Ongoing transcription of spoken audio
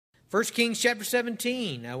1 Kings chapter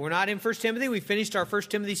 17. We're not in 1 Timothy. We finished our 1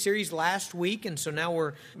 Timothy series last week, and so now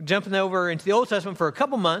we're jumping over into the Old Testament for a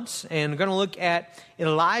couple months, and we're going to look at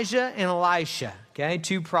Elijah and Elisha, okay,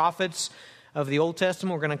 two prophets of the Old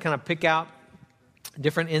Testament. We're going to kind of pick out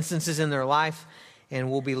different instances in their life, and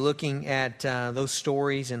we'll be looking at those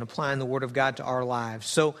stories and applying the Word of God to our lives.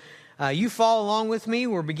 So you follow along with me.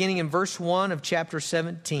 We're beginning in verse 1 of chapter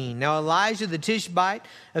 17. Now Elijah the Tishbite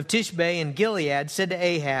of Tishbe in Gilead said to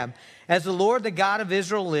Ahab, "As the Lord the God of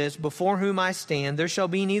Israel lives, before whom I stand, there shall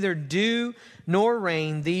be neither dew nor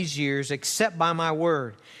rain these years, except by my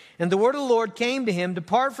word." And the word of the Lord came to him,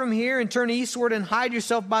 "Depart from here and turn eastward and hide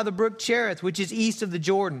yourself by the brook Cherith, which is east of the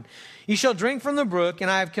Jordan. You shall drink from the brook, and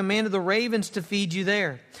I have commanded the ravens to feed you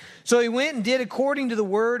there." So he went and did according to the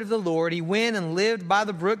word of the Lord. He went and lived by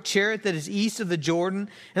the brook Cherith that is east of the Jordan.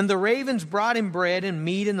 And the ravens brought him bread and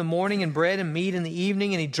meat in the morning and bread and meat in the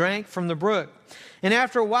evening, and he drank from the brook. And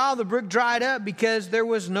after a while the brook dried up because there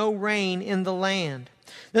was no rain in the land.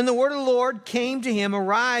 Then the word of the Lord came to him,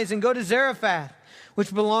 "Arise and go to Zarephath,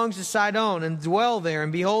 which belongs to Sidon, and dwell there.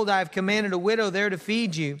 And behold, I have commanded a widow there to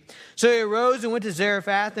feed you." So he arose and went to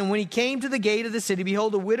Zarephath. And when he came to the gate of the city,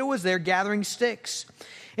 behold, a widow was there gathering sticks.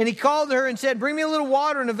 And he called to her and said, "Bring me a little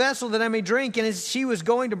water in a vessel that I may drink." And as she was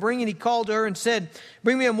going to bring it, he called to her and said,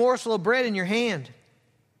 "Bring me a morsel of bread in your hand."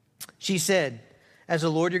 She said, "As the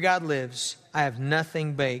Lord your God lives, I have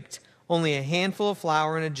nothing baked, only a handful of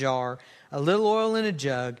flour in a jar, a little oil in a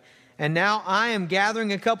jug. And now I am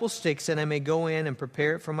gathering a couple sticks, that I may go in and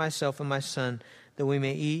prepare it for myself and my son, that we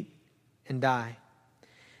may eat and die."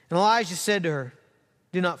 And Elijah said to her,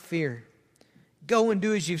 "Do not fear. Go and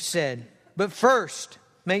do as you've said. But first,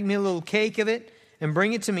 make me a little cake of it and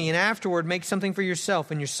bring it to me, and afterward make something for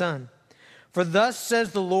yourself and your son. For thus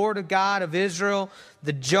says the Lord God of Israel,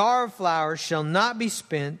 the jar of flour shall not be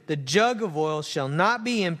spent, the jug of oil shall not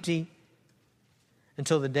be empty,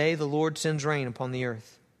 until the day the Lord sends rain upon the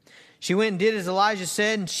earth." She went and did as Elijah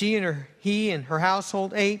said, and he and her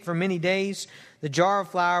household ate for many days. The jar of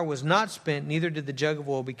flour was not spent, neither did the jug of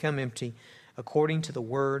oil become empty, according to the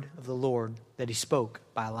word of the Lord that he spoke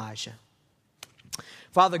by Elijah.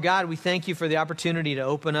 Father God, we thank you for the opportunity to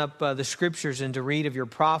open up the scriptures and to read of your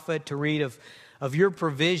prophet, to read of your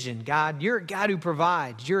provision. God, you're a God who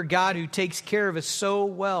provides. You're a God who takes care of us so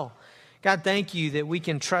well. God, thank you that we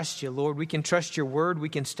can trust you, Lord. We can trust your word. We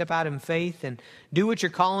can step out in faith and do what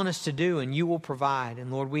you're calling us to do, and you will provide.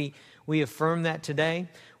 And Lord, we affirm that today.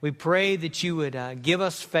 We pray that you would give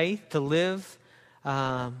us faith to live,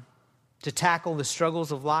 to tackle the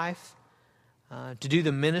struggles of life, to do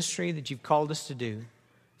the ministry that you've called us to do.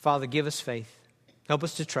 Father, give us faith. Help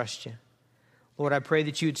us to trust you. Lord, I pray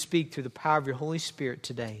that you would speak through the power of your Holy Spirit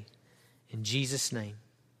today. In Jesus' name,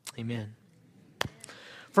 amen.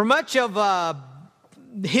 For much of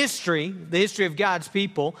history, the history of God's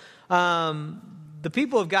people, the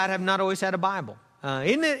people of God have not always had a Bible.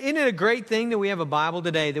 Isn't it a great thing that we have a Bible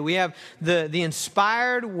today, that we have the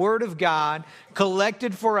inspired Word of God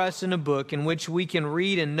collected for us in a book in which we can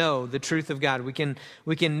read and know the truth of God. We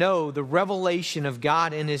can know the revelation of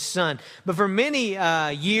God and His Son. But for many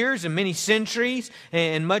years and many centuries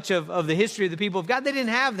and much of the history of the people of God, they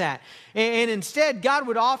didn't have that. And instead, God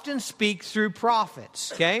would often speak through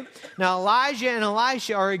prophets, okay? Now, Elijah and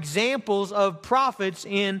Elisha are examples of prophets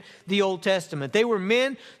in the Old Testament. They were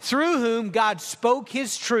men through whom God spoke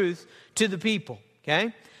His truth to the people,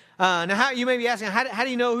 okay? Now, you may be asking, how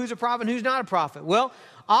do you know who's a prophet and who's not a prophet? Well,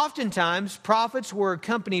 oftentimes, prophets were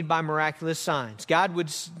accompanied by miraculous signs. God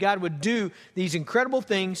would do these incredible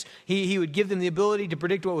things. He would give them the ability to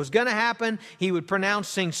predict what was going to happen. He would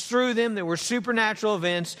pronounce things through them that were supernatural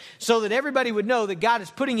events so that everybody would know that God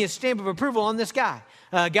is putting His stamp of approval on this guy.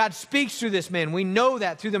 God speaks through this man. We know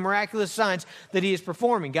that through the miraculous signs that He is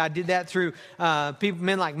performing. God did that through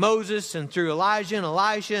men like Moses and through Elijah and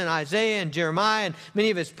Elisha and Isaiah and Jeremiah and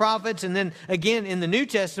many of His prophets. And then again in the New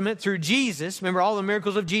Testament through Jesus. Remember, all the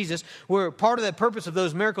miracles of Jesus were part of the purpose of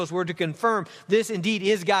those miracles were to confirm this indeed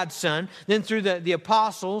is God's Son. Then through the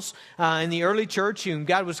apostles in the early church, whom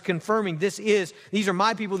God was confirming these are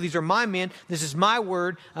my people, these are my men, this is my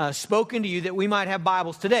word spoken to you, that we might have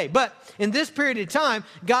Bibles today. But in this period of time,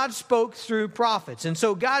 God spoke through prophets. And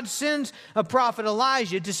so God sends a prophet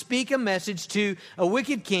Elijah to speak a message to a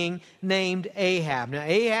wicked king named Ahab. Now,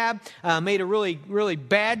 Ahab made a really, really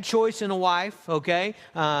bad choice in a wife, okay?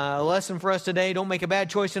 A lesson for us today, don't make a bad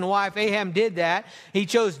choice in a wife. Ahab did that. He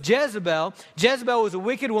chose Jezebel. Jezebel was a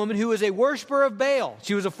wicked woman who was a worshiper of Baal.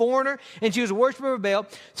 She was a foreigner, and she was a worshiper of Baal.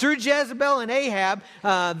 Through Jezebel and Ahab,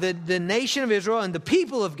 the nation of Israel and the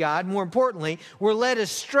people of God, more importantly, were led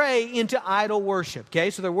astray into idol worship. Okay,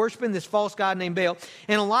 so they're worshiping this false god named Baal.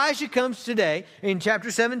 And Elijah comes today in chapter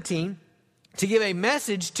 17 to give a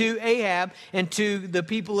message to Ahab and to the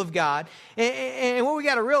people of God. And what we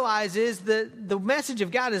got to realize is that the message of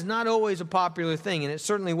God is not always a popular thing, and it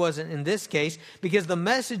certainly wasn't in this case, because the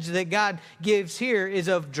message that God gives here is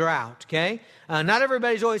of drought, okay? Not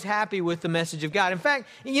everybody's always happy with the message of God. In fact,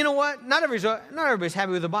 you know what? Not everybody's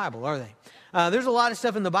happy with the Bible, are they? There's a lot of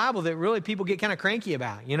stuff in the Bible that really people get kind of cranky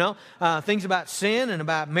about, you know? Things about sin and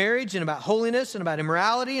about marriage and about holiness and about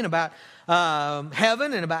immorality and about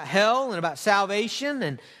heaven and about hell and about salvation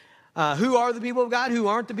and who are the people of God, who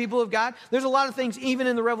aren't the people of God. There's a lot of things even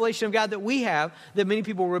in the revelation of God that we have that many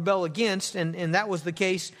people rebel against, and that was the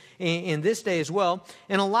case in this day as well.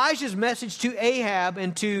 And Elijah's message to Ahab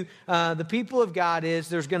and to the people of God is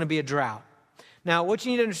there's going to be a drought. Now, what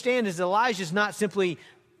you need to understand is Elijah's not simply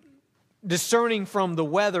discerning from the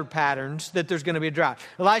weather patterns that there's going to be a drought.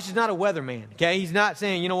 Elijah's not a weatherman, okay? He's not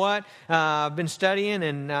saying, you know what, I've been studying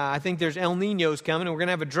and I think there's El Niños coming and we're going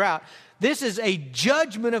to have a drought. This is a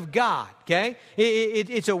judgment of God, okay?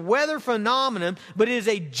 It's a weather phenomenon, but it is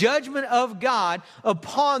a judgment of God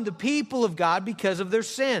upon the people of God because of their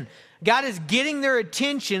sin. God is getting their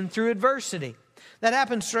attention through adversity. That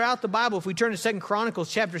happens throughout the Bible. If we turn to 2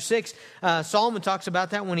 Chronicles chapter 6, Solomon talks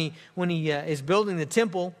about that when he is building the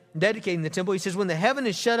temple, dedicating the temple. He says, when the heaven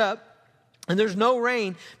is shut up and there's no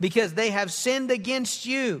rain because they have sinned against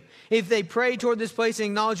you, if they pray toward this place and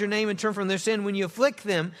acknowledge your name and turn from their sin, when you afflict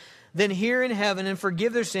them, then hear in heaven and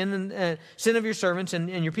forgive their sin and sin of your servants and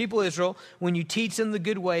your people Israel, when you teach them the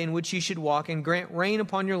good way in which you should walk, and grant rain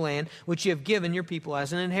upon your land, which you have given your people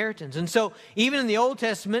as an inheritance. And so even in the Old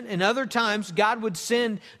Testament and other times, God would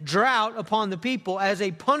send drought upon the people as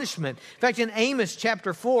a punishment. In fact, in Amos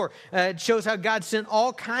chapter 4, it shows how God sent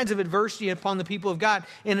all kinds of adversity upon the people of God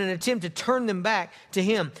in an attempt to turn them back to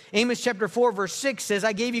Him. Amos chapter 4 verse 6 says,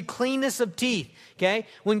 I gave you cleanness of teeth. Okay?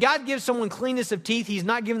 When God gives someone cleanness of teeth, He's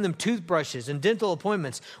not giving them toothbrushes and dental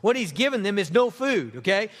appointments. What He's given them is no food,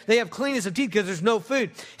 okay? They have cleanness of teeth because there's no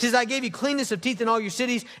food. He says, I gave you cleanness of teeth in all your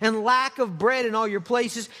cities and lack of bread in all your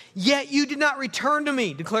places, yet you did not return to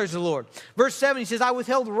me, declares the Lord. Verse 7, He says, I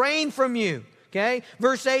withheld rain from you. Okay?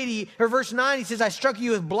 Verse 9, He says, I struck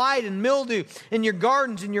you with blight and mildew in your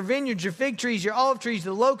gardens, in your vineyards, your fig trees, your olive trees,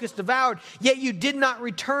 the locust devoured, yet you did not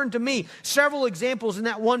return to me. Several examples in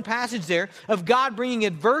that one passage there of God bringing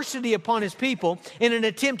adversity upon His people in an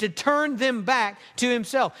attempt to turn them back to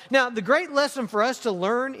Himself. Now, the great lesson for us to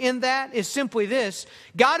learn in that is simply this: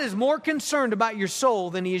 God is more concerned about your soul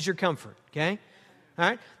than He is your comfort. Okay? All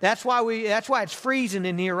right? That's why it's freezing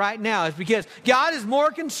in here right now, is because God is more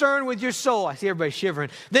concerned with your soul. I see everybody shivering.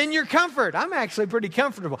 Than your comfort. I'm actually pretty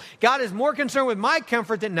comfortable. God is more concerned with my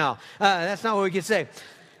comfort than that's not what we can say.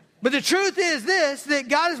 But the truth is this, that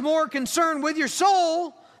God is more concerned with your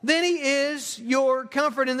soul than He is your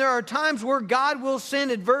comfort. And there are times where God will send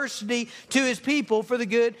adversity to His people for the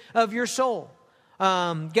good of your soul.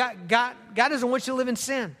 God doesn't want you to live in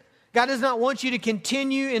sin. God does not want you to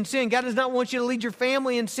continue in sin. God does not want you to lead your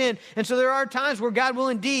family in sin. And so there are times where God will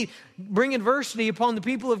indeed bring adversity upon the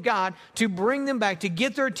people of God to bring them back, to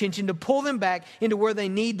get their attention, to pull them back into where they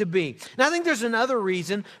need to be. And I think there's another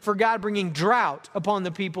reason for God bringing drought upon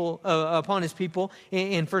the people, upon His people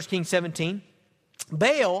in 1 Kings 17.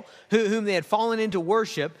 Baal, whom they had fallen into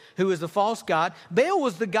worship, who was the false god, Baal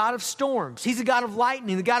was the god of storms. He's the god of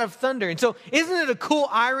lightning, the god of thunder. And so isn't it a cool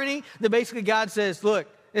irony that basically God says, look,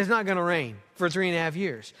 it's not going to rain for 3.5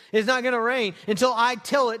 years. It's not going to rain until I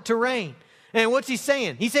tell it to rain. And what's He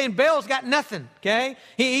saying? He's saying Baal's got nothing, okay?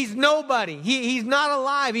 He's nobody. He's not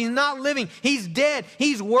alive. He's not living. He's dead.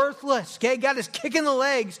 He's worthless, okay? God is kicking the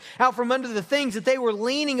legs out from under the things that they were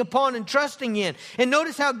leaning upon and trusting in. And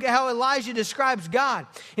notice how Elijah describes God.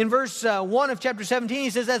 In verse 1 of chapter 17, he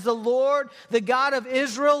says, as the Lord, the God of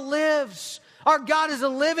Israel lives. Our God is a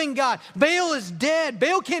living God. Baal is dead.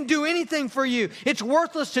 Baal can't do anything for you. It's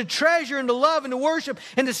worthless to treasure and to love and to worship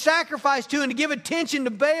and to sacrifice to and to give attention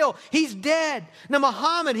to Baal. He's dead. Now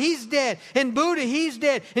Muhammad, he's dead. And Buddha, he's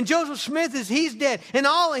dead. And Joseph Smith, he's dead. And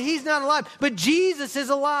Allah, he's not alive. But Jesus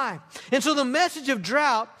is alive. And so the message of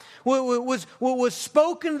drought was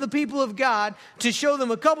spoken to the people of God to show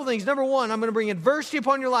them a couple things. Number one, I'm going to bring adversity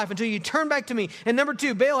upon your life until you turn back to me. And number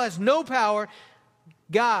two, Baal has no power.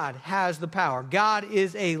 God has the power. God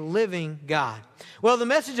is a living God. Well, the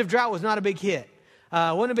message of drought was not a big hit.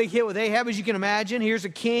 Wasn't a big hit with Ahab, as you can imagine. Here's a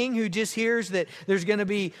king who just hears that there's going to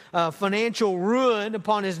be financial ruin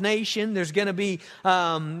upon his nation. There's going to be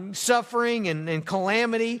suffering and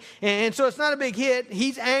calamity. And so it's not a big hit.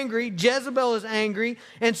 He's angry. Jezebel is angry.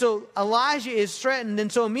 And so Elijah is threatened.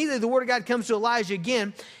 And so immediately the word of God comes to Elijah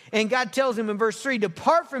again. And God tells him in verse 3,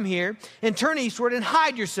 depart from here and turn eastward and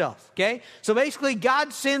hide yourself. Okay? So basically,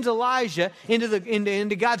 God sends Elijah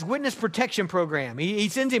into God's witness protection program. He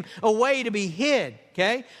sends him away to be hid.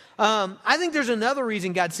 Okay? I think there's another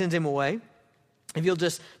reason God sends him away. If you'll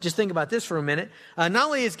just think about this for a minute. Not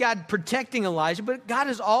only is God protecting Elijah, but God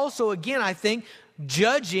is also, again, I think,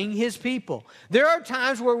 judging his people. There are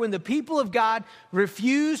times where when the people of God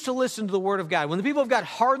refuse to listen to the word of God, when the people of God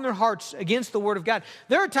harden their hearts against the word of God,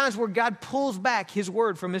 there are times where God pulls back his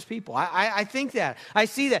word from his people. I think that. I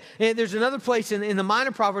see that. And there's another place in the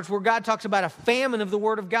Minor Prophets where God talks about a famine of the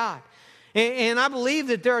word of God. And I believe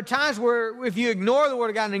that there are times where if you ignore the Word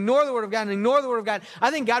of God and ignore the Word of God and ignore the Word of God, I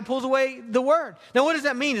think God pulls away the Word. Now, what does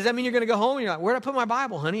that mean? Does that mean you're going to go home and you're like, where did I put my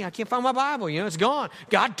Bible, honey? I can't find my Bible. It's gone.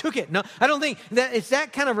 God took it. No, I don't think that it's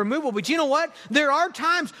that kind of removal. But you know what? There are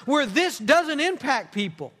times where this doesn't impact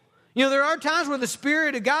people. There are times where the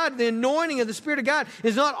Spirit of God, the anointing of the Spirit of God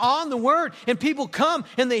is not on the Word, and people come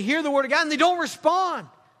and they hear the Word of God and they don't respond.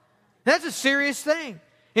 That's a serious thing.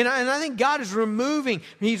 And I think God is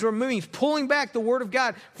He's pulling back the Word of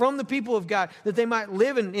God from the people of God that they might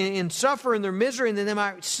live and suffer in their misery, and then they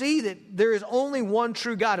might see that there is only one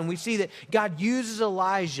true God. And we see that God uses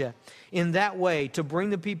Elijah in that way to bring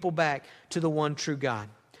the people back to the one true God.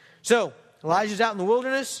 So Elijah's out in the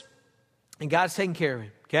wilderness, and God's taking care of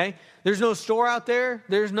him. Okay? There's no store out there.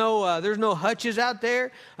 There's no hutches out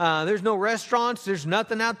there. There's no restaurants. There's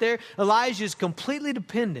nothing out there. Elijah is completely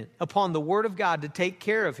dependent upon the word of God to take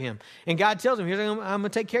care of him. And God tells him, I'm going to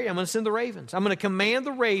take care of you. I'm going to send the ravens. I'm going to command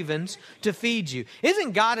the ravens to feed you.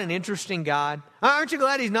 Isn't God an interesting God? Aren't you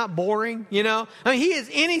glad he's not boring? He is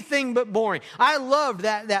anything but boring. I loved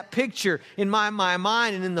that picture in my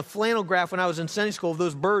mind and in the flannel graph when I was in Sunday school of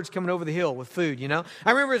those birds coming over the hill with food, I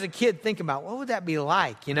remember as a kid thinking about, what would that be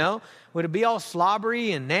like, Would it be all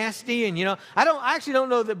slobbery and nasty? And, I actually don't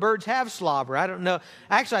know that birds have slobber. I don't know.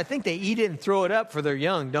 Actually, I think they eat it and throw it up for their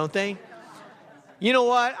young, don't they? You know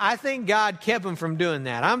what? I think God kept them from doing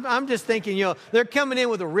that. I'm just thinking, they're coming in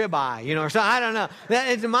with a ribeye, or something. I don't know. That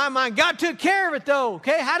is in my mind. God took care of it, though.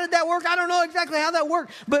 Okay, how did that work? I don't know exactly how that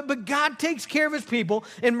worked. But God takes care of his people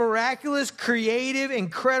in miraculous, creative,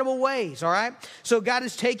 incredible ways, all right? So God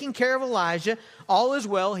is taking care of Elijah. All is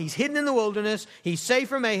well. He's hidden in the wilderness. He's safe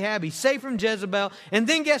from Ahab. He's safe from Jezebel. And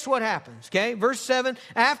then guess what happens? Okay, verse 7,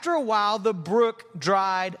 after a while, the brook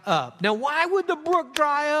dried up. Now, why would the brook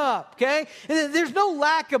dry up? Okay, there's no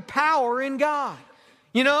lack of power in God.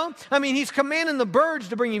 He's commanding the birds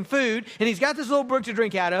to bring him food, and he's got this little brook to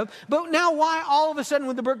drink out of. But now why all of a sudden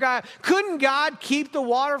would the brook dry up? Couldn't God keep the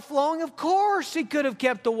water flowing? Of course he could have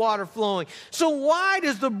kept the water flowing. So why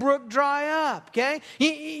does the brook dry up? Okay?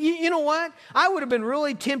 You know what? I would have been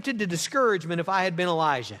really tempted to discouragement if I had been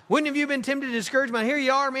Elijah. Wouldn't have you been tempted to discouragement? Here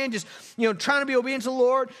you are, man, just trying to be obedient to the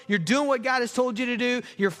Lord. You're doing what God has told you to do.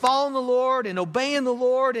 You're following the Lord and obeying the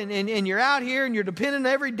Lord, and you're out here and you're dependent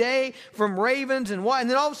every day from ravens and what. And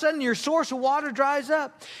then all of a sudden your source of water dries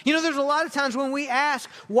up. There's a lot of times when we ask,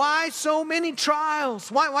 why so many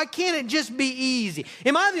trials? Why can't it just be easy?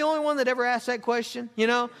 Am I the only one that ever asked that question?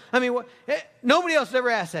 Nobody else has ever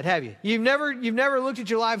asked that, have you? You've never looked at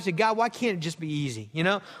your life and said, God, why can't it just be easy?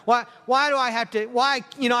 Why do I have to,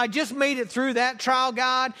 I just made it through that trial,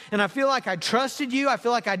 God, and I feel like I trusted you. I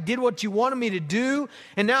feel like I did what you wanted me to do,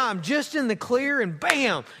 and now I'm just in the clear, and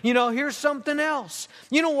bam, here's something else.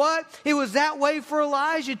 You know what? It was that way for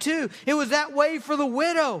Elijah too. It was that way for the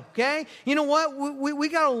widow, okay? You know what? We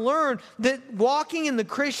got to learn that walking in the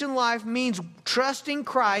Christian life means trusting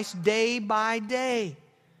Christ day by day.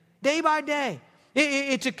 Day by day.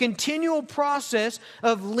 It's a continual process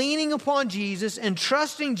of leaning upon Jesus and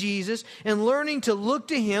trusting Jesus and learning to look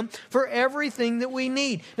to him for everything that we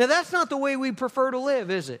need. Now, that's not the way we prefer to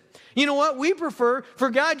live, is it? You know what? We prefer for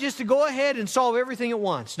God just to go ahead and solve everything at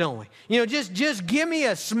once, don't we? Just give me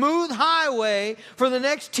a smooth highway for the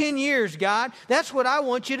next 10 years, God. That's what I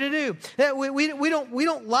want you to do. That we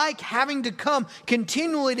don't like having to come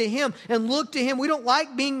continually to him and look to him. We don't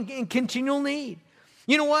like being in continual need.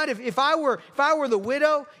 You know what? If I were the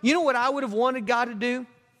widow, you know what I would have wanted God to do?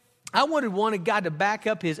 I would have wanted God to back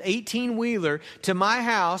up his 18-wheeler to my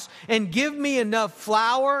house and give me enough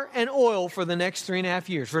flour and oil for the next 3.5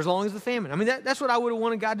 years, for as long as the famine. That's what I would have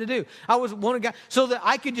wanted God to do. I wanted God so that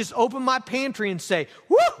I could just open my pantry and say,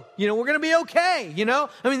 woo, we're going to be okay,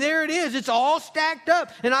 there it is. It's all stacked up,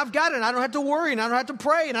 and I've got it, and I don't have to worry, and I don't have to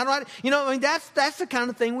pray, and I don't have to, that's the kind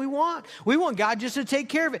of thing we want. We want God just to take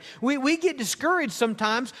care of it. We get discouraged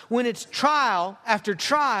sometimes when it's trial after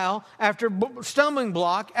stumbling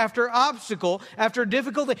block after after obstacle, after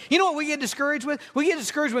difficult thing. You know what we get discouraged with? We get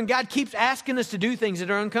discouraged when God keeps asking us to do things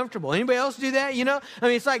that are uncomfortable. Anybody else do that? You know, I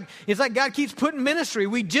mean, it's like God keeps putting ministry.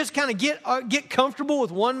 We just kind of get comfortable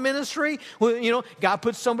with one ministry. Well, you know, God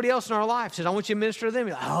puts somebody else in our life. Says, I want you to minister to them.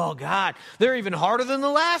 You're like, oh God, they're even harder than the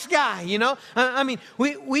last guy. You know, I mean,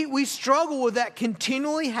 we struggle with that,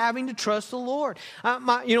 continually having to trust the Lord.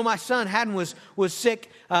 My son Haddon was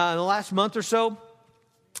sick in the last month or so.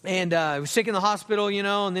 And he was sick in the hospital, you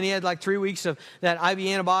know, and then he had like 3 weeks of that IV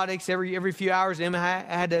antibiotics every few hours. Emma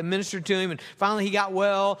had to administer to him, and finally he got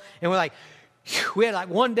well. And we're like, we had like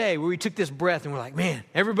one day where we took this breath and we're like, man,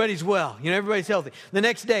 everybody's well, you know, everybody's healthy. The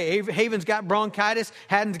next day, Haven's got bronchitis,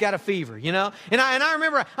 Haddon's got a fever, you know. And I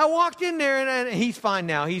remember I walked in there and he's fine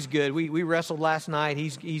now, he's good. We wrestled last night,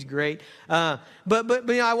 he's great. But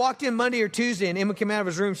you know, I walked in Monday or Tuesday and Emma came out of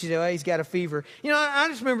his room. She said, well, he's got a fever. You know, I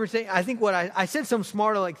just remember saying, I think what I said some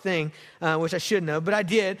smart aleck thing, which I shouldn't have, but I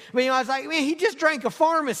did. But you know, I was like, man, he just drank a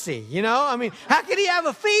pharmacy, you know. I mean, how could he have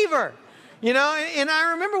a fever? You know, and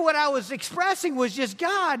I remember what I was expressing was just,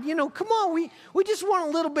 God, you know, come on, we just want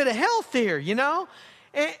a little bit of health here, you know.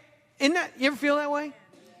 And you ever feel that way?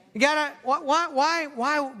 God, why,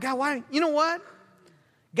 God, why? You know what?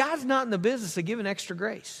 God's not in the business of giving extra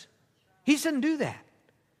grace. He doesn't do that.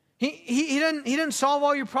 He doesn't solve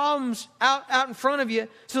all your problems out in front of you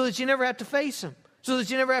so that you never have to face them, so that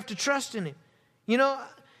you never have to trust in him. You know,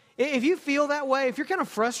 if you feel that way, if you're kind of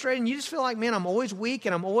frustrated and you just feel like, man, I'm always weak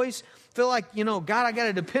and I'm always feel like, you know, God, I got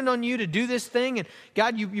to depend on you to do this thing. And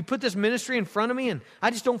God, you put this ministry in front of me and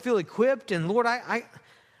I just don't feel equipped. And Lord, I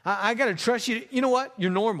got to trust you. You know what?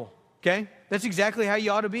 You're normal, okay? That's exactly how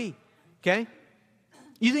you ought to be, okay?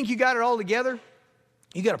 You think you got it all together?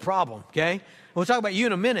 You got a problem, okay? We'll talk about you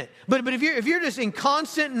in a minute. But if you're just in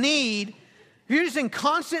constant need, if you're just in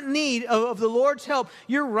constant need of the Lord's help,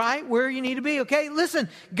 you're right where you need to be, okay? Listen,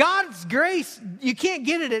 God's grace, you can't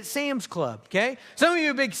get it at Sam's Club, okay? Some of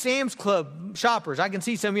you are big Sam's Club shoppers. I can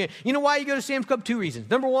see some of you. You know why you go to Sam's Club? 2 reasons.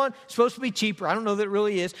 Number one, it's supposed to be cheaper. I don't know that it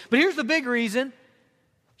really is. But here's the big reason.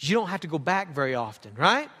 You don't have to go back very often,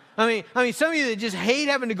 right? I mean, some of you that just hate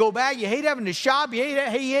having to go back, you hate having to shop, you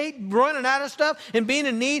hate running out of stuff and being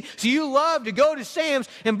in need. So you love to go to Sam's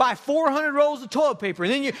and buy 400 rolls of toilet paper,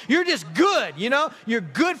 and then you're just good, you know. You're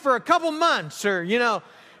good for a couple months, or you know,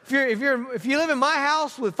 if you live in my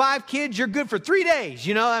house with 5 kids, you're good for 3 days.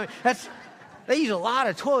 You know, I mean, they use a lot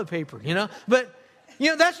of toilet paper, you know. But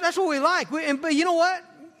you know, that's what we like. But you know what?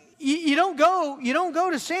 You don't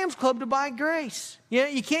go to Sam's Club to buy grace. You know,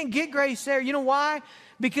 you can't get grace there. You know why?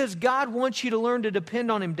 Because God wants you to learn to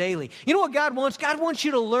depend on him daily. You know what God wants? God wants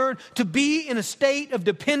you to learn to be in a state of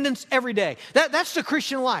dependence every day. That's the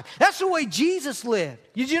Christian life. That's the way Jesus lived.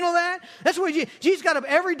 Did you know that? That's the way Jesus got up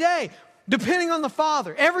every day, depending on the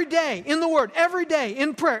Father, every day in the Word, every day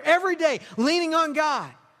in prayer, every day leaning on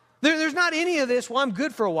God. There's not any of this, well, I'm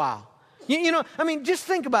good for a while. You know, I mean, just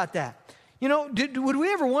think about that. You know, would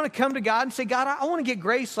we ever want to come to God and say, God, I want to get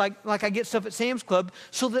grace like I get stuff at Sam's Club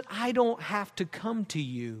so that I don't have to come to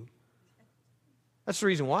you? That's the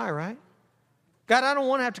reason why, right? God, I don't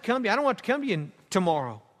want to have to come to you. I don't want to come to you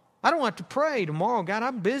tomorrow. I don't want to pray tomorrow. God,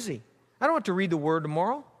 I'm busy. I don't want to read the Word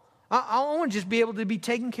tomorrow. I want to just be able to be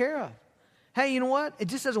taken care of. Hey, you know what? It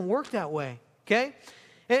just doesn't work that way, okay?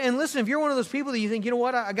 And listen, if you're one of those people that you think, you know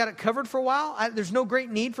what, I got it covered for a while. There's no great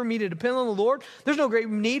need for me to depend on the Lord. There's no great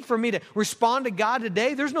need for me to respond to God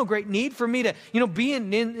today. There's no great need for me to, you know, be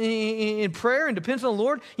in prayer and depend on the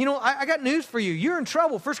Lord. You know, I got news for you. You're in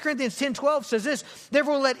trouble. 1 Corinthians 10:12 says this,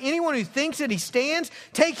 therefore let anyone who thinks that he stands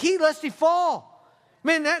take heed lest he fall.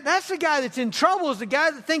 Man, that's the guy that's in trouble, is the guy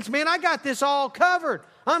that thinks, man, I got this all covered.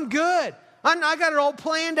 I'm good. I got it all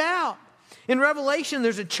planned out. In Revelation,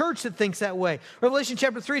 there's a church that thinks that way. Revelation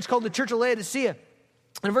chapter 3, it's called the Church of Laodicea.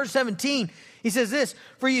 In verse 17, he says this,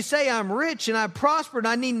 for you say, I'm rich and I've prospered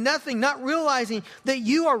and I need nothing, not realizing that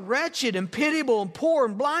you are wretched and pitiable and poor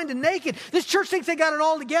and blind and naked. This church thinks they got it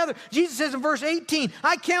all together. Jesus says in verse 18,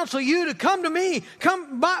 I counsel you to come to me.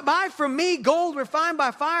 Come buy from me gold refined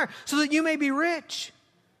by fire so that you may be rich.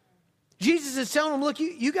 Jesus is telling them, look,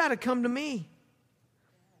 you got to come to me.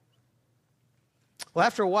 Well,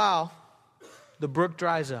 after a while, the brook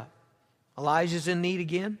dries up. Elijah's in need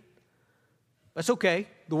again. That's okay.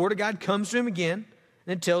 The word of God comes to him again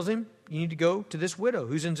and it tells him, you need to go to this widow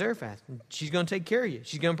who's in Zarephath. She's going to take care of you.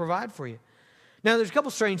 She's going to provide for you. Now, there's a couple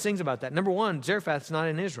strange things about that. Number one, Zarephath's not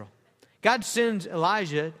in Israel. God sends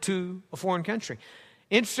Elijah to a foreign country.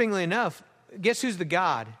 Interestingly enough, guess who's the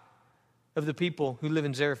god of the people who live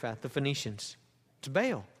in Zarephath, the Phoenicians? It's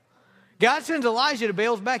Baal. God sends Elijah to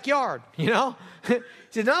Baal's backyard, you know. He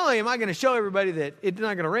said, not only am I going to show everybody that it's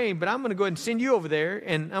not going to rain, but I'm going to go ahead and send you over there,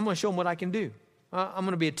 and I'm going to show them what I can do. I'm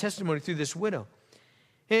going to be a testimony through this widow.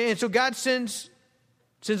 And so God sends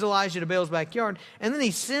Elijah to Baal's backyard, and then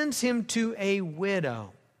he sends him to a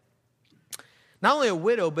widow. Not only a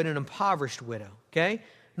widow, but an impoverished widow, okay?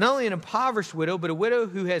 Not only an impoverished widow, but a widow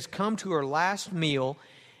who has come to her last meal,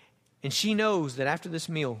 and she knows that after this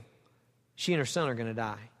meal, she and her son are going to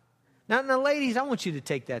die. Now, ladies, I want you to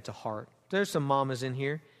take that to heart. There's some mamas in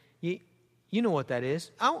here. You know what that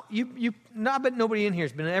is. I bet nobody in here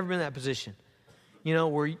has ever been in that position. You know,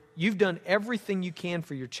 where you've done everything you can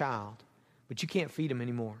for your child, but you can't feed them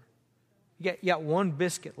anymore. You got one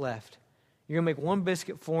biscuit left. You're going to make one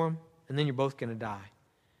biscuit for them, and then you're both going to die.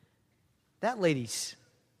 That lady's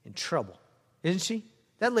in trouble, isn't she?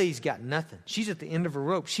 That lady's got nothing. She's at the end of her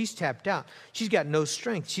rope. She's tapped out. She's got no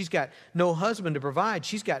strength. She's got no husband to provide.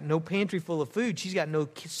 She's got no pantry full of food. She's got no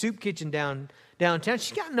soup kitchen downtown.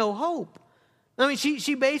 She's got no hope. I mean,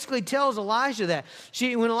 she basically tells Elijah that.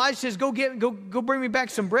 When Elijah says, go bring me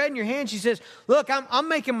back some bread in your hand, she says, look, I'm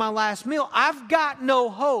making my last meal. I've got no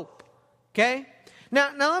hope. Okay?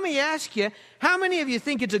 Now let me ask you, how many of you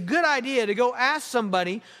think it's a good idea to go ask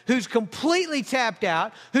somebody who's completely tapped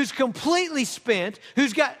out, who's completely spent,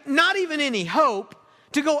 who's got not even any hope,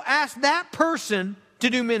 to go ask that person to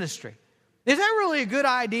do ministry? Is that really a good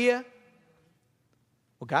idea?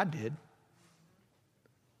 Well, God did.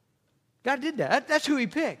 God did that. That's who he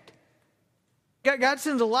picked. God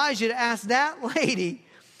sends Elijah to ask that lady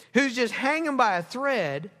who's just hanging by a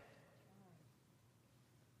thread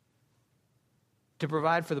to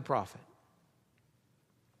provide for the prophet.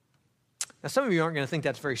 Now, some of you aren't going to think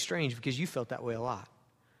that's very strange because you felt that way a lot,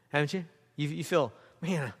 haven't you? You feel,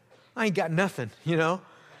 man, I ain't got nothing, you know?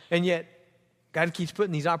 And yet, God keeps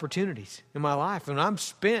putting these opportunities in my life, and I'm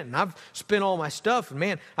spent, and I've spent all my stuff, and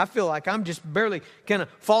man, I feel like I'm just barely kind of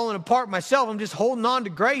falling apart myself. I'm just holding on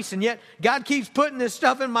to grace, and yet God keeps putting this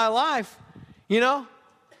stuff in my life, you know?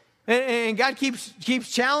 And God keeps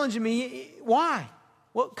challenging me. Why?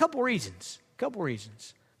 Well, a couple reasons.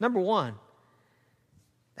 Number one,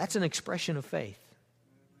 that's an expression of faith.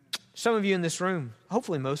 Some of you in this room,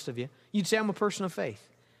 hopefully most of you, you'd say, I'm a person of faith.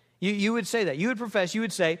 You would say that. You would profess, you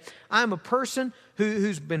would say, I'm a person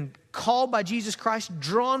who's been called by Jesus Christ,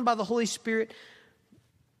 drawn by the Holy Spirit,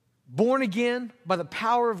 born again by the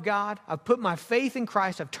power of God. I've put my faith in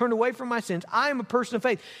Christ. I've turned away from my sins. I am a person of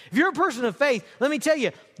faith. If you're a person of faith, let me tell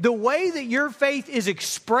you, the way that your faith is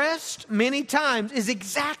expressed many times is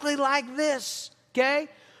exactly like this, okay?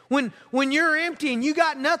 When you're empty and you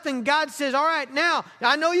got nothing, God says, all right, now,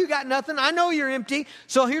 I know you got nothing. I know you're empty.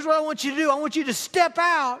 So here's what I want you to do. I want you to step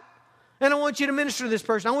out. And I want you to minister to this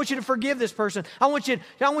person. I want you to forgive this person. I want you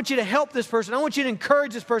to help this person. I want you to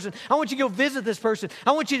encourage this person. I want you to go visit this person.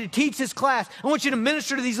 I want you to teach this class. I want you to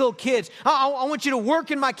minister to these little kids. I want you to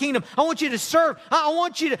work in my kingdom. I want you to serve.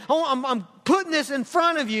 I'm putting this in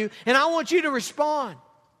front of you, and I want you to respond.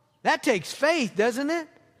 That takes faith, doesn't it?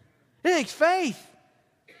 It takes faith.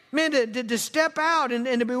 Man, to step out and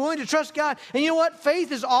to be willing to trust God. And you know what?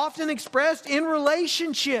 Faith is often expressed in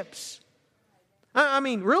relationships. I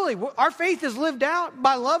mean, really, our faith is lived out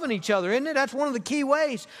by loving each other, isn't it? That's one of the key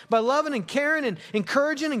ways. By loving and caring and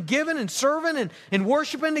encouraging and giving and serving and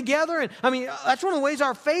worshiping together. And I mean, that's one of the ways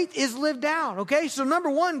our faith is lived out, okay? So number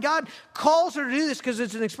one, God calls her to do this because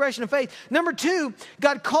it's an expression of faith. Number two,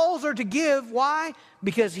 God calls her to give. Why?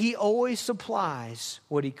 Because he always supplies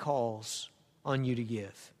what he calls on you to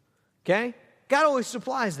give, okay? God always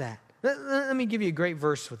supplies that. Let me give you a great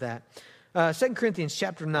verse with that. 2 Corinthians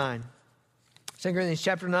chapter 9. 2 Corinthians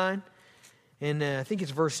chapter 9, and I think it's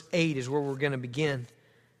verse 8 is where we're going to begin.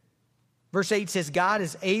 Verse 8 says, God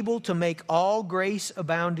is able to make all grace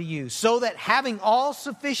abound to you, so that having all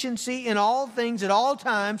sufficiency in all things at all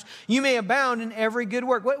times, you may abound in every good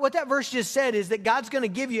work. What that verse just said is that God's going to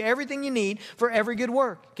give you everything you need for every good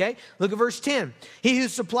work, okay? Look at verse 10. He who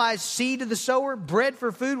supplies seed to the sower, bread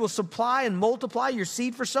for food, will supply and multiply your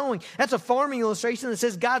seed for sowing. That's a farming illustration that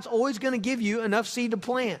says God's always going to give you enough seed to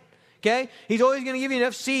plant. Okay? He's always going to give you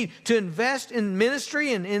enough seed to invest in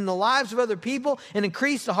ministry and in the lives of other people and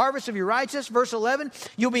increase the harvest of your righteousness. Verse 11,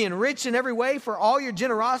 you'll be enriched in every way for all your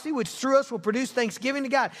generosity, which through us will produce thanksgiving to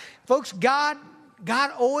God. Folks, God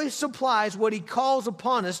always supplies what he calls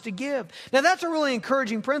upon us to give. Now, that's a really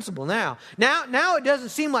encouraging principle. Now it doesn't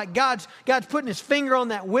seem like God's putting his finger on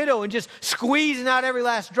that widow and just squeezing out every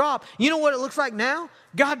last drop. You know what it looks like now?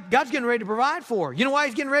 God's getting ready to provide for her. You know why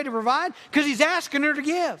he's getting ready to provide? Because he's asking her to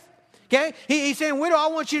give. Okay? He's saying, widow, I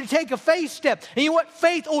want you to take a faith step. And you know what?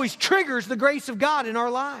 Faith always triggers the grace of God in our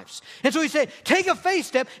lives. And so he said, take a faith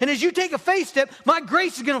step. And as you take a faith step, my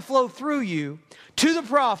grace is going to flow through you to the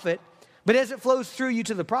prophet. But as it flows through you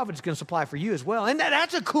to the prophet, it's going to supply for you as well. And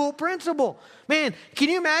that's a cool principle. Man, can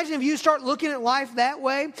you imagine if you start looking at life that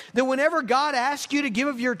way? That whenever God asks you to give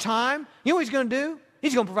of your time, you know what he's going to do?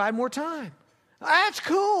 He's going to provide more time. That's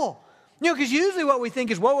cool. You know, because usually what we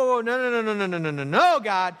think is, whoa, no,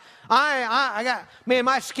 God. I got, man,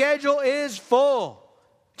 my schedule is full.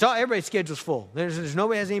 Everybody's schedule's full. There's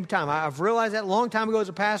nobody has any time. I've realized that a long time ago as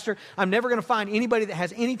a pastor. I'm never going to find anybody that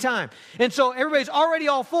has any time. And so everybody's already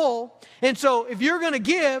all full. And so if you're going to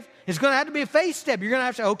give, it's going to have to be a faith step. You're going to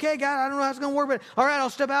have to say, okay, God, I don't know how it's going to work, but all right, I'll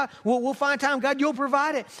step out. We'll find time. God, you'll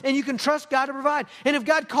provide it. And you can trust God to provide. And if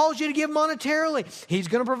God calls you to give monetarily, he's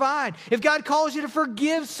going to provide. If God calls you to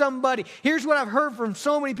forgive somebody, here's what I've heard from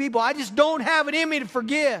so many people. I just don't have it in me to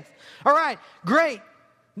forgive. All right, great.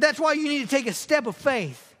 That's why you need to take a step of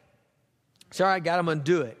faith. Say, all right, God, I'm going to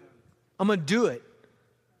do it. I'm going to do it.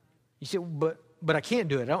 You say, but I can't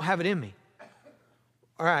do it. I don't have it in me.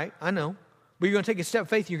 All right, I know. But you're going to take a step of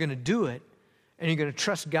faith. You're going to do it. And you're going to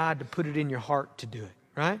trust God to put it in your heart to do it.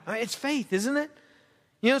 Right? It's faith, isn't it?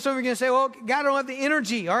 You know, some of you are going to say, well, God, I don't have the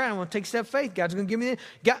energy. All right, I'm going to take a step of faith. God's going to give me the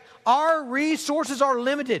God, our resources are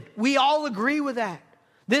limited. We all agree with that.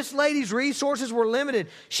 This lady's resources were limited.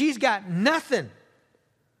 She's got nothing.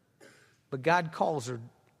 But God calls her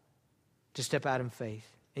to step out in faith,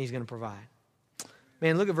 and he's going to provide.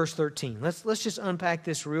 Man, look at verse 13. Let's just unpack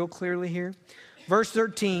this real clearly here. Verse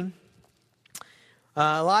 13,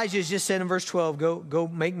 Elijah has just said in verse 12, go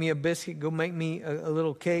make me a biscuit, go make me a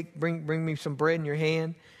little cake, bring me some bread in your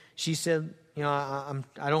hand. She said, you know,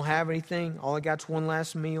 I don't have anything. All I got's one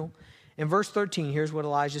last meal. In verse 13, here's what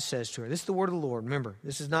Elijah says to her. This is the word of the Lord. Remember,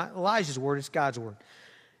 this is not Elijah's word, it's God's word.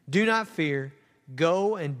 Do not fear.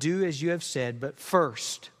 Go and do as you have said, but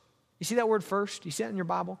first. You see that word first? You see that in your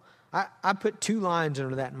Bible? I put 2 lines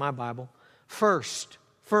under that in my Bible. First.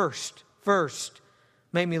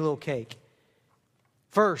 Make me a little cake.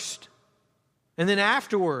 First. And then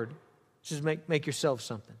afterward, just make yourself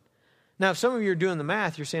something. Now, if some of you are doing the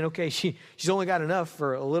math, you're saying, okay, she's only got enough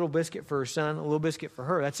for a little biscuit for her son, a little biscuit for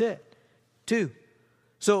her. That's it. 2.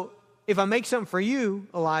 So if I make something for you,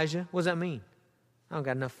 Elijah, what does that mean? I don't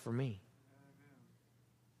got enough for me.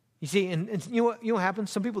 You see, and you know what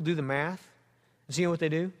happens? Some people do the math, and see what they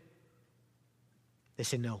do? They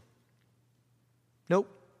say, no.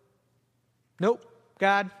 Nope,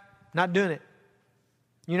 God, not doing it.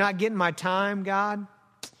 You're not getting my time, God.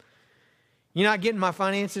 You're not getting my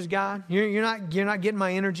finances, God. You're not getting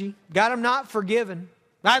my energy. God, I'm not forgiven.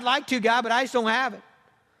 I'd like to, God, but I just don't have it.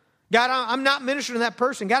 God, I'm not ministering to that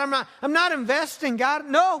person. God, I'm not investing, God.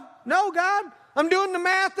 No, God. I'm doing the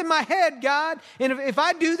math in my head, God. And if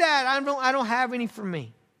I do that, I don't have any for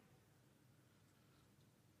me.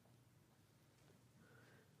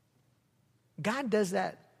 God does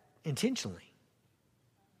that intentionally.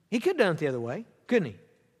 He could have done it the other way, couldn't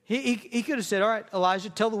he? He could have said, all right, Elijah,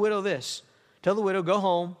 tell the widow this. Tell the widow, go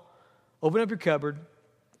home, open up your cupboard.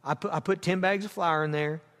 I put 10 bags of flour in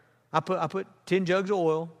there. I put 10 jugs of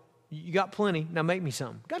oil. You got plenty. Now make me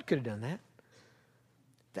something. God could have done that.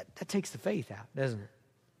 That takes the faith out, doesn't it?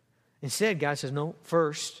 Instead, God says, no,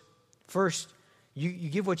 first, you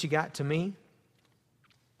give what you got to me,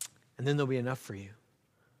 and then there'll be enough for you.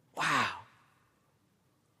 Wow.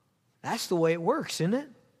 That's the way it works, isn't it?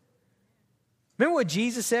 Remember what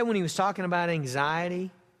Jesus said when he was talking about anxiety?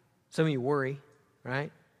 Some of you worry,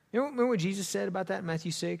 right? Remember what Jesus said about that in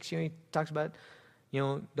Matthew 6? He talks about,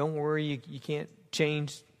 don't worry, you can't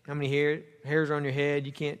change how many hairs are on your head.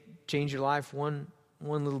 You can't change your life one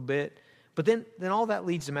little bit. But then all that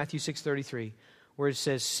leads to Matthew 6:33, where it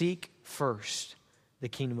says, seek first the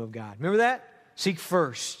kingdom of God. Remember that? Seek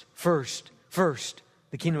first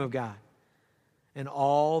the kingdom of God. And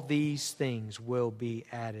all these things will be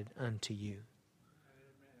added unto you.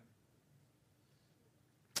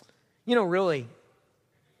 Really,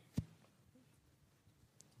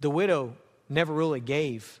 the widow never really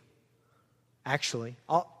gave, actually.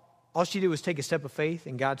 All she did was take a step of faith,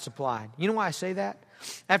 and God supplied. You know why I say that?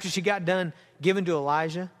 After she got done giving to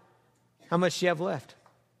Elijah, how much did she have left?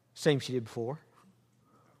 Same she did before.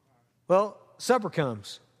 Well, supper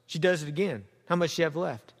comes. She does it again. How much she have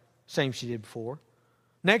left? Same she did before.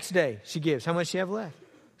 Next day, she gives. How much she have left?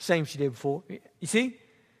 Same she did before. You see?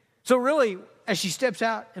 So really, as she steps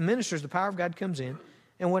out and ministers, the power of God comes in.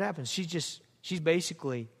 And what happens? She's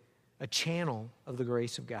basically a channel of the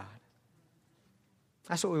grace of God.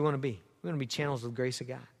 That's what we want to be. We want to be channels of the grace of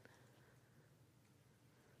God.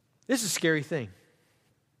 This is a scary thing.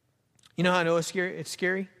 You know how I know it's scary? It's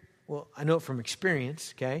scary? Well, I know it from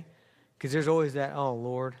experience, okay? Because there's always that, oh,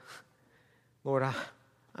 Lord,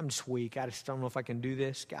 I'm just weak. I just don't know if I can do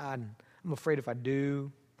this. God, I'm afraid if I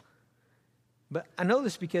do. But I know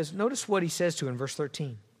this because notice what he says to her in verse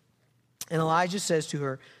 13. And Elijah says to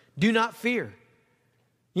her, do not fear.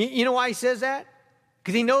 You know why he says that?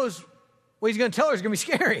 Because he knows what he's going to tell her is going to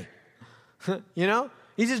be scary. You know?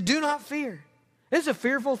 He says, do not fear. It's a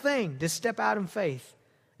fearful thing to step out in faith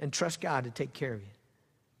and trust God to take care of you.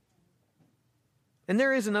 And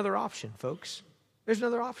there is another option, folks. There's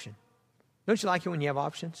another option. Don't you like it when you have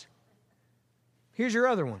options? Here's your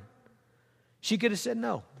other one. She could have said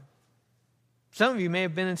no. Some of you may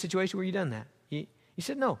have been in a situation where you've done that. You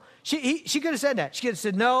said no. She could have said that. She could have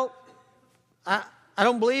said, no, I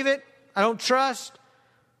don't believe it. I don't trust.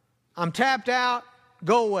 I'm tapped out.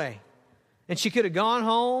 Go away. And she could have gone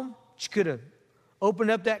home. She could have opened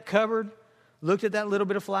up that cupboard, looked at that little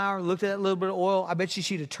bit of flour, looked at that little bit of oil. I bet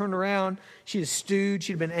she'd have turned around. She'd have stewed.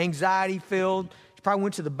 She'd have been anxiety-filled. She probably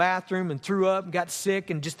went to the bathroom and threw up and got sick.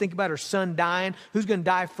 And just think about her son dying. Who's going to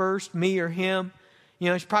die first, me or him? You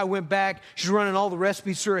know, she probably went back. She's running all the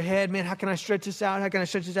recipes through her head. Man, how can I stretch this out? How can I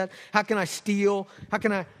stretch this out? How can I steal? How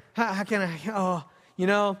can I, you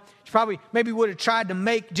know. She probably maybe would have tried to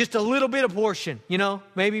make just a little bit of portion, you know,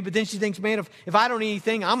 maybe. But then she thinks, man, if I don't eat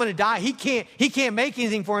anything, I'm going to die. He can't make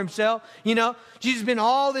anything for himself, you know. She's just been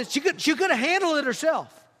all this. She could have handled it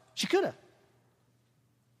herself. She could have.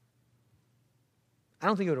 I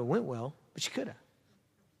don't think it would have went well, but she could have.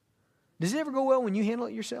 Does it ever go well when you handle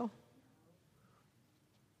it yourself?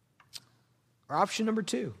 Or option number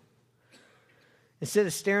 2. Instead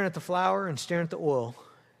of staring at the flour and staring at the oil,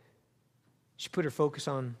 she put her focus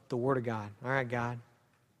on the Word of God. All right, God,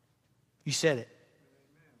 you said it.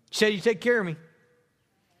 You said you take care of me.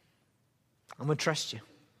 I'm going to trust you.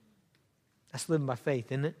 That's living by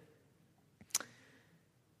faith, isn't it?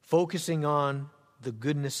 Focusing on the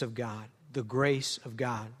goodness of God, the grace of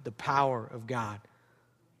God, the power of God,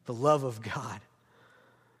 the love of God.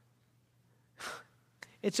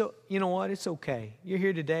 You know what? It's okay. You're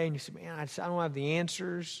here today and you say, man, I don't have the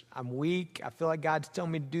answers. I'm weak. I feel like God's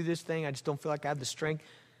telling me to do this thing. I just don't feel like I have the strength.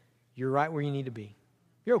 You're right where you need to be.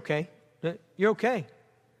 You're okay. You're okay.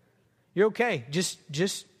 You're okay.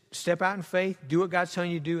 Just step out in faith, do what God's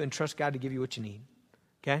telling you to do, and trust God to give you what you need.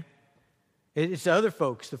 Okay? It's the other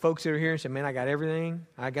folks, the folks that are here and say, man, I got everything.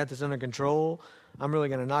 I got this under control. I'm really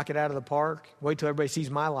going to knock it out of the park. Wait till everybody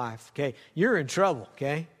sees my life. Okay? You're in trouble.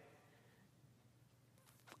 Okay?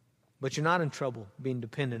 But you're not in trouble being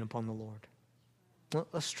dependent upon the Lord. Well,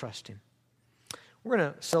 let's trust Him. We're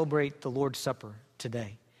going to celebrate the Lord's Supper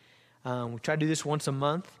today. We try to do this once a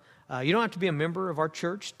month. You don't have to be a member of our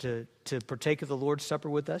church to partake of the Lord's Supper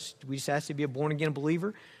with us. We just ask you to be a born-again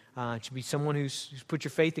believer. It should be someone who's put your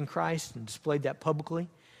faith in Christ and displayed that publicly.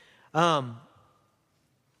 I'd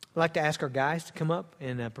like to ask our guys to come up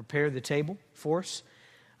and prepare the table for us.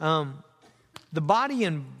 The body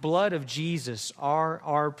and blood of Jesus are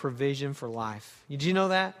our provision for life. Did you know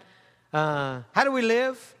that? How do we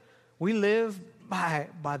live? We live by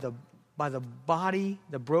the body,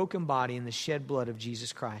 the broken body, and the shed blood of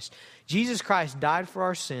Jesus Christ. Jesus Christ died for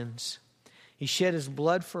our sins. He shed His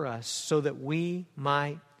blood for us so that we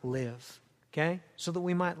might live. Okay? So that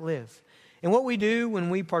we might live. And what we do when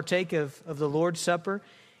we partake of the Lord's Supper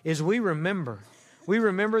is we remember. We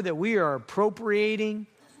remember that we are appropriating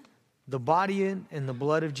the body and the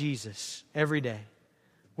blood of Jesus every day.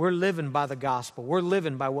 We're living by the gospel. We're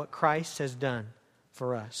living by what Christ has done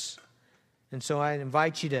for us. And so I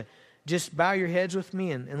invite you to just bow your heads with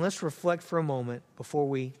me and let's reflect for a moment before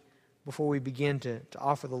we begin to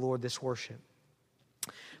offer the Lord this worship.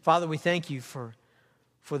 Father, we thank you for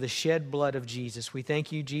the shed blood of Jesus. We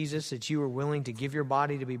thank you, Jesus, that you were willing to give your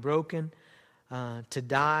body to be broken, to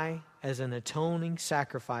die as an atoning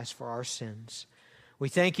sacrifice for our sins. We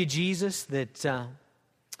thank you, Jesus, that,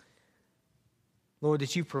 Lord,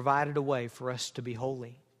 that you provided a way for us to be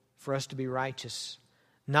holy, for us to be righteous,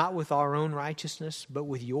 not with our own righteousness, but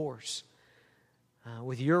with yours,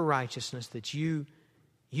 with your righteousness that you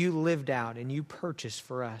lived out and you purchased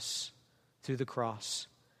for us through the cross.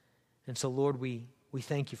 And so, Lord, we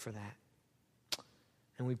thank you for that.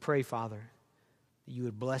 And we pray, Father, that you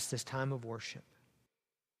would bless this time of worship.